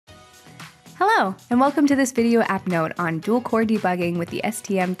Hello, and welcome to this video app note on dual-core debugging with the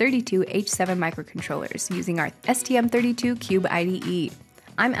STM32H7 microcontrollers using our STM32CubeIDE.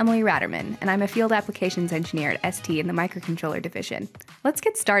 I'm Emily Ratterman, and I'm a Field Applications Engineer at ST in the Microcontroller Division. Let's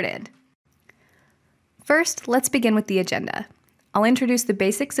get started. First, let's begin with the agenda. I'll introduce the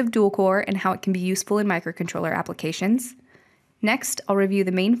basics of dual-core and how it can be useful in microcontroller applications. Next, I'll review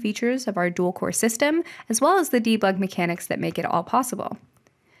the main features of our dual-core system, as well as the debug mechanics that make it all possible.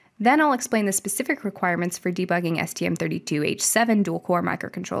 Then I'll explain the specific requirements for debugging STM32H7 Dual Core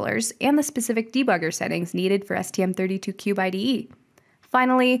microcontrollers and the specific debugger settings needed for STM32CubeIDE.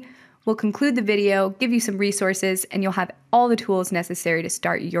 Finally, we'll conclude the video, give you some resources, and you'll have all the tools necessary to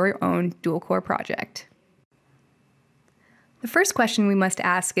start your own dual core project. The first question we must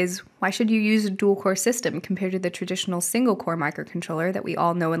ask is, why should you use a dual core system compared to the traditional single core microcontroller that we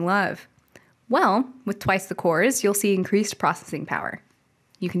all know and love? Well, with twice the cores, you'll see increased processing power.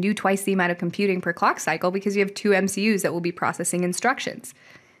 You can do twice the amount of computing per clock cycle because you have two MCUs that will be processing instructions.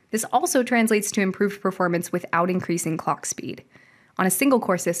 This also translates to improved performance without increasing clock speed. On a single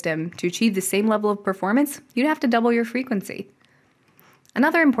core system, to achieve the same level of performance, you'd have to double your frequency.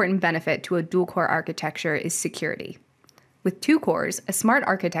 Another important benefit to a dual core architecture is security. With two cores, a smart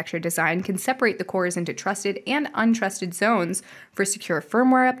architecture design can separate the cores into trusted and untrusted zones for secure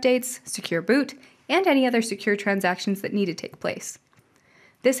firmware updates, secure boot, and any other secure transactions that need to take place.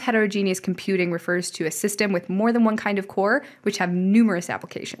 This heterogeneous computing refers to a system with more than one kind of core, which have numerous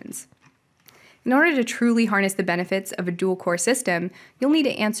applications. In order to truly harness the benefits of a dual-core system, you'll need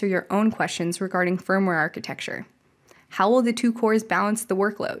to answer your own questions regarding firmware architecture. How will the two cores balance the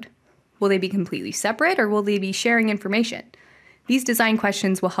workload? Will they be completely separate, or will they be sharing information? These design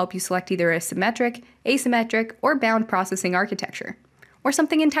questions will help you select either a symmetric, asymmetric, or bound processing architecture, or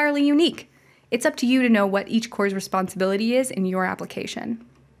something entirely unique. It's up to you to know what each core's responsibility is in your application.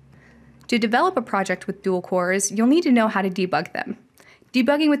 To develop a project with dual cores, you'll need to know how to debug them.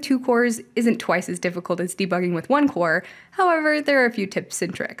 Debugging with two cores isn't twice as difficult as debugging with one core, however, there are a few tips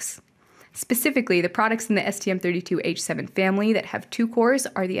and tricks. Specifically, the products in the STM32H7 family that have two cores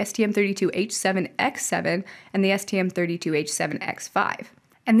are the STM32H7X7 and the STM32H7X5.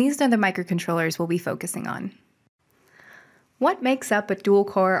 And these are the microcontrollers we'll be focusing on. What makes up a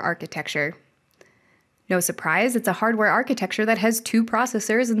dual-core architecture? No surprise, it's a hardware architecture that has two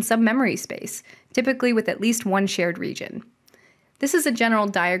processors and some memory space, typically with at least one shared region. This is a general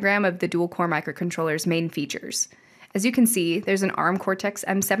diagram of the dual-core microcontroller's main features. As you can see, there's an ARM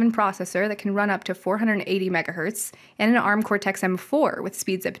Cortex-M7 processor that can run up to 480 MHz and an ARM Cortex-M4 with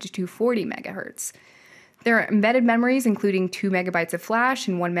speeds up to 240 MHz. There are embedded memories including 2 MB of flash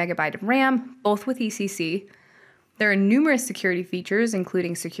and 1 MB of RAM, both with ECC. There are numerous security features,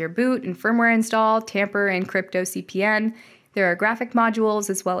 including secure boot and firmware install, tamper and crypto CPN. There are graphic modules,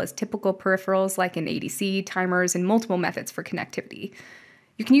 as well as typical peripherals like an ADC, timers, and multiple methods for connectivity.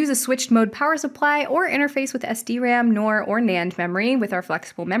 You can use a switched mode power supply or interface with SDRAM, NOR, or NAND memory with our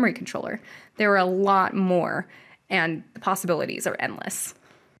flexible memory controller. There are a lot more, and the possibilities are endless.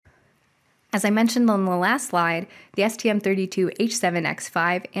 As I mentioned on the last slide, the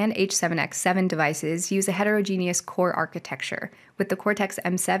STM32H7X5 and H7X7 devices use a heterogeneous core architecture with the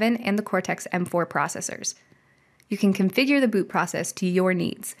Cortex-M7 and the Cortex-M4 processors. You can configure the boot process to your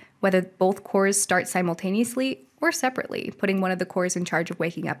needs, whether both cores start simultaneously or separately, putting one of the cores in charge of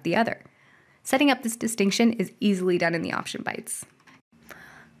waking up the other. Setting up this distinction is easily done in the option bytes.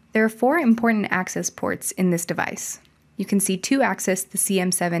 There are 4 important access ports in this device. You can see 2 access the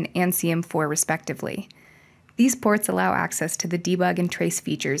CM7 and CM4 respectively. These ports allow access to the debug and trace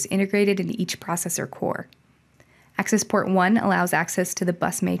features integrated in each processor core. Access port 1 allows access to the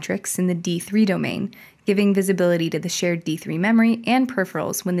bus matrix in the D3 domain, giving visibility to the shared D3 memory and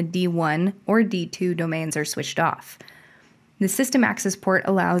peripherals when the D1 or D2 domains are switched off. The system access port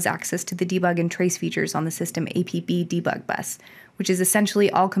allows access to the debug and trace features on the system APB debug bus, which is essentially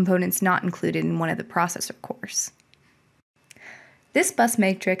all components not included in one of the processor cores. This bus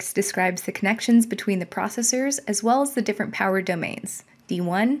matrix describes the connections between the processors as well as the different power domains,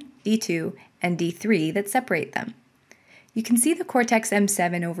 D1, D2, and D3 that separate them. You can see the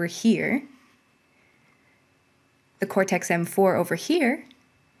Cortex-M7 over here, the Cortex-M4 over here,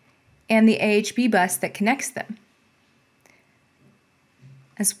 and the AHB bus that connects them,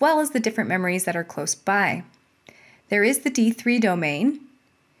 as well as the different memories that are close by. There is the D3 domain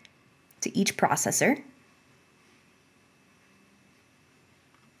to each processor,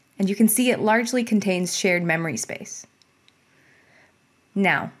 and you can see it largely contains shared memory space.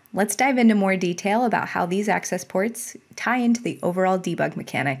 Now, let's dive into more detail about how these access ports tie into the overall debug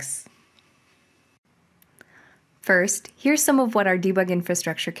mechanics. First, here's some of what our debug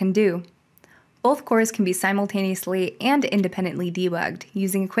infrastructure can do. Both cores can be simultaneously and independently debugged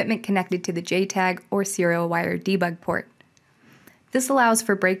using equipment connected to the JTAG or serial wire debug port. This allows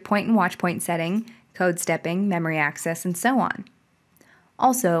for breakpoint and watchpoint setting, code stepping, memory access, and so on.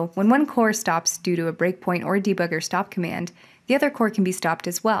 Also, when one core stops due to a breakpoint or debugger stop command, the other core can be stopped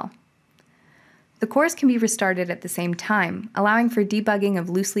as well. The cores can be restarted at the same time, allowing for debugging of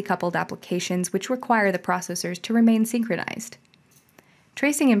loosely coupled applications which require the processors to remain synchronized.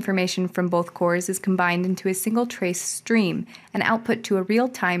 Tracing information from both cores is combined into a single trace stream and output to a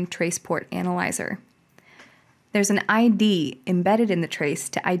real-time trace port analyzer. There's an ID embedded in the trace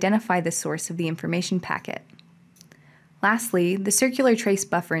to identify the source of the information packet. Lastly, the circular trace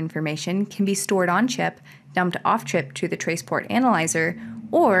buffer information can be stored on-chip, dumped off-chip to the trace port analyzer,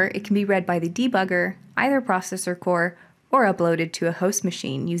 or it can be read by the debugger, either processor core, or uploaded to a host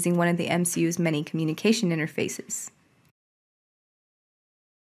machine using one of the MCU's many communication interfaces.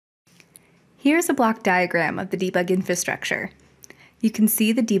 Here's a block diagram of the debug infrastructure. You can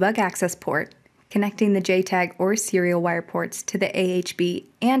see the debug access port, connecting the JTAG or serial wire ports to the AHB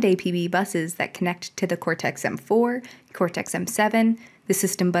and APB buses that connect to the Cortex-M4, Cortex-M7, the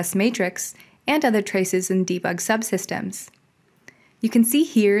system bus matrix, and other traces and debug subsystems. You can see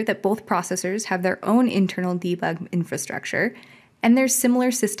here that both processors have their own internal debug infrastructure, and there's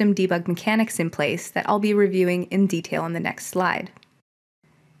similar system debug mechanics in place that I'll be reviewing in detail in the next slide.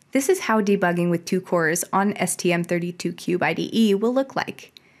 This is how debugging with two cores on STM32CubeIDE will look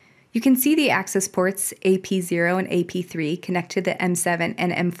like. You can see the access ports AP0 and AP3 connect to the M7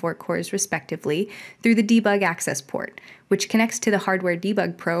 and M4 cores respectively through the debug access port, which connects to the hardware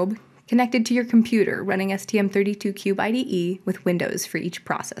debug probe connected to your computer running STM32CubeIDE with Windows for each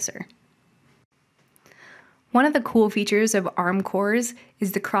processor. One of the cool features of ARM cores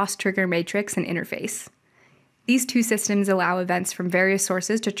is the cross-trigger matrix and interface. These two systems allow events from various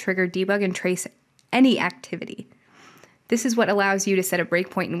sources to trigger, debug, and trace any activity. This is what allows you to set a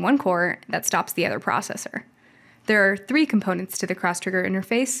breakpoint in one core that stops the other processor. There are 3 components to the cross-trigger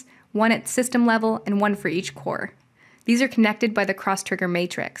interface, one at system level and one for each core. These are connected by the cross-trigger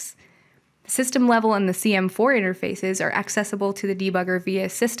matrix. The system level and the CM4 interfaces are accessible to the debugger via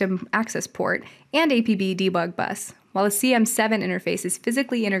system access port and APB debug bus, while the CM7 interface is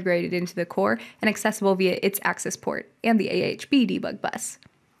physically integrated into the core and accessible via its access port and the AHB debug bus.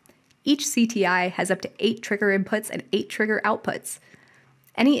 Each CTI has up to 8 trigger inputs and 8 trigger outputs.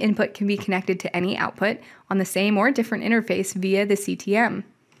 Any input can be connected to any output on the same or different interface via the CTM.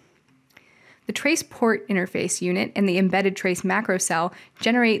 The trace port interface unit and the embedded trace macro cell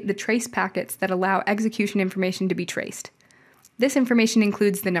generate the trace packets that allow execution information to be traced. This information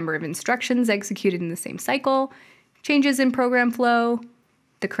includes the number of instructions executed in the same cycle, changes in program flow,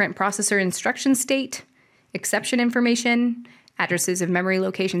 the current processor instruction state, exception information, addresses of memory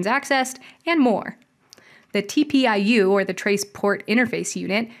locations accessed, and more. The TPIU, or the Trace Port Interface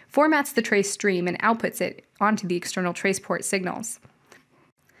Unit, formats the trace stream and outputs it onto the external trace port signals.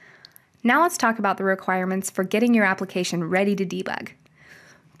 Now let's talk about the requirements for getting your application ready to debug.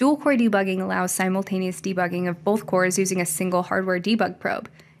 Dual-core debugging allows simultaneous debugging of both cores using a single hardware debug probe,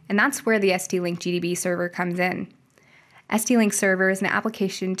 and that's where the ST-Link GDB server comes in. ST-Link Server is an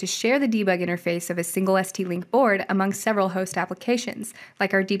application to share the debug interface of a single ST-Link board among several host applications,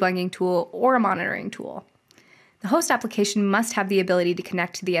 like our debugging tool or a monitoring tool. The host application must have the ability to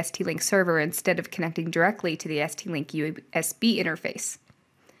connect to the ST-Link server instead of connecting directly to the ST-Link USB interface.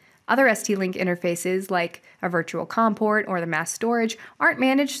 Other ST-Link interfaces, like a virtual COM port or the mass storage, aren't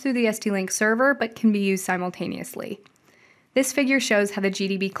managed through the ST-Link server but can be used simultaneously. This figure shows how the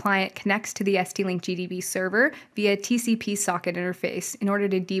GDB client connects to the ST-Link GDB server via a TCP socket interface in order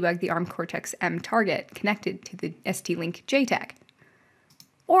to debug the ARM Cortex-M target connected to the ST-Link JTAG,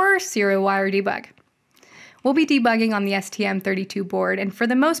 or serial wire debug. We'll be debugging on the STM32 board, and for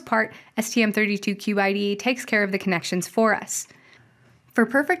the most part, STM32CubeIDE takes care of the connections for us. For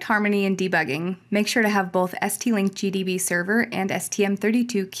perfect harmony in debugging, make sure to have both ST-Link GDB server and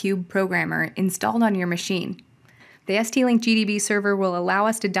STM32Cube programmer installed on your machine. The ST-Link GDB server will allow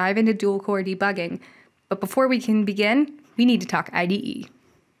us to dive into dual-core debugging, but before we can begin, we need to talk IDE.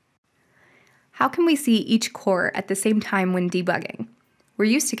 How can we see each core at the same time when debugging? We're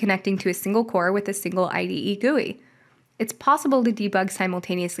used to connecting to a single core with a single IDE GUI. It's possible to debug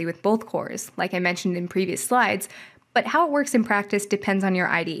simultaneously with both cores, like I mentioned in previous slides, but how it works in practice depends on your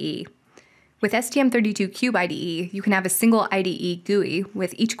IDE. With STM32CubeIDE, you can have a single IDE GUI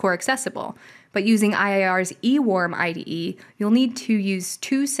with each core accessible, but using IAR's eWarm IDE, you'll need to use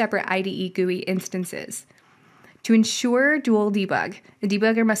 2 separate IDE GUI instances. To ensure dual debug, a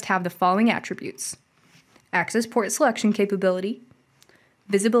debugger must have the following attributes: access port selection capability,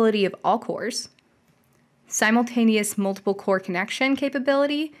 visibility of all cores, simultaneous multiple core connection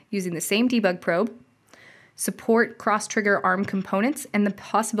capability using the same debug probe, support cross-trigger ARM components, and the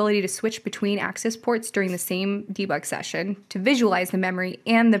possibility to switch between access ports during the same debug session to visualize the memory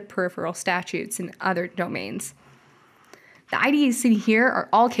and the peripheral statutes in other domains. The IDEs seen here are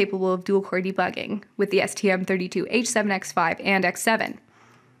all capable of dual-core debugging with the STM32H7 X5 and X7.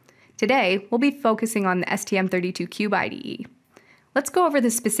 Today, we'll be focusing on the STM32CubeIDE. Let's go over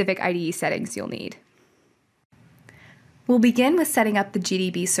the specific IDE settings you'll need. We'll begin with setting up the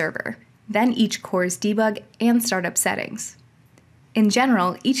GDB server, then each core's debug and startup settings. In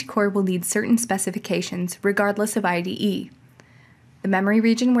general, each core will need certain specifications regardless of IDE. The memory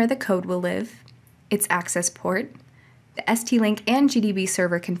region where the code will live, its access port, the ST-Link and GDB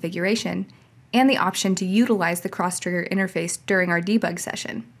server configuration, and the option to utilize the cross-trigger interface during our debug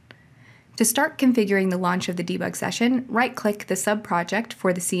session. To start configuring the launch of the debug session, right-click the sub-project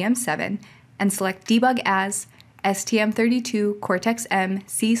for the CM7 and select Debug as STM32 Cortex-M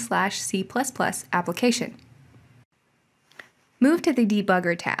C/C++ application. Move to the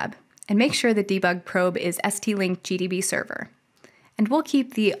Debugger tab and make sure the debug probe is ST-Link GDB server. And we'll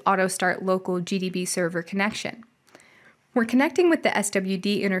keep the auto start local GDB server connection. We're connecting with the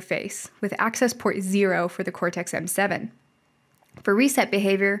SWD interface with access port 0 for the Cortex-M7. For reset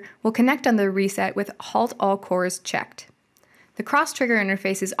behavior, we'll connect on the reset with halt all cores checked. The cross-trigger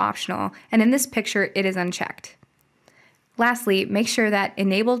interface is optional, and in this picture it is unchecked. Lastly, make sure that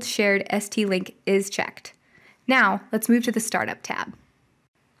Enabled Shared ST-Link is checked. Now, let's move to the Startup tab.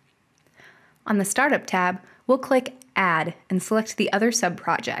 On the Startup tab, we'll click Add and select the other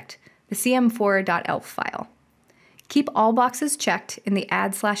subproject, the cm4.elf file. Keep all boxes checked in the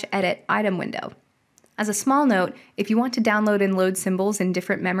Add/Edit item window. As a small note, if you want to download and load symbols in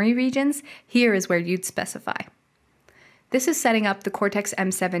different memory regions, here is where you'd specify. This is setting up the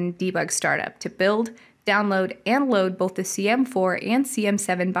Cortex-M7 debug startup to build, download, and load both the CM4 and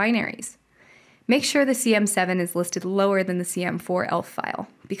CM7 binaries. Make sure the CM7 is listed lower than the CM4 ELF file,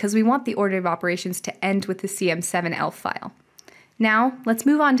 because we want the order of operations to end with the CM7 ELF file. Now, let's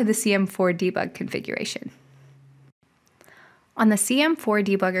move on to the CM4 debug configuration. On the CM4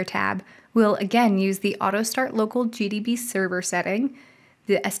 debugger tab, we'll again use the Auto Start Local GDB server setting,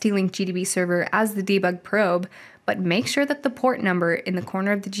 the ST-Link GDB server as the debug probe, but make sure that the port number in the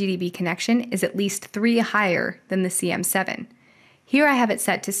corner of the GDB connection is at least 3 higher than the CM7. Here I have it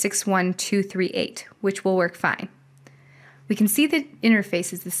set to 61238, which will work fine. We can see the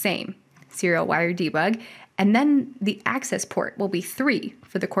interface is the same, serial wire debug, and then the access port will be 3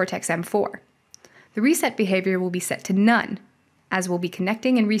 for the Cortex-M4. The reset behavior will be set to none, as we'll be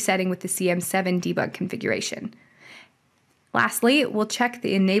connecting and resetting with the CM7 debug configuration. Lastly, we'll check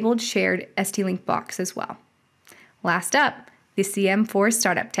the Enabled Shared ST-Link box as well. Last up, the CM4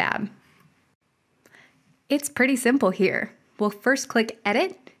 Startup tab. It's pretty simple here. We'll first click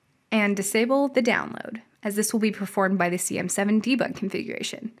Edit and disable the download, as this will be performed by the CM7 debug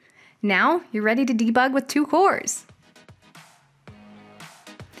configuration. Now, you're ready to debug with 2 cores.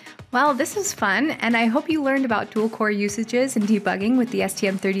 Well, this was fun, and I hope you learned about dual-core usages and debugging with the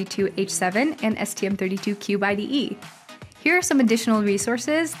STM32H7 and STM32CubeIDE. Here are some additional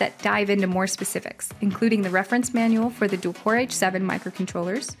resources that dive into more specifics, including the reference manual for the dual-core H7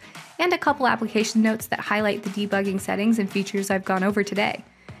 microcontrollers, and a couple application notes that highlight the debugging settings and features I've gone over today.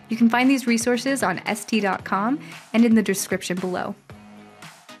 You can find these resources on st.com and in the description below.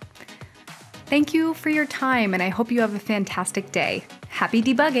 Thank you for your time, and I hope you have a fantastic day. Happy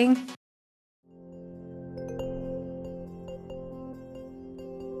debugging!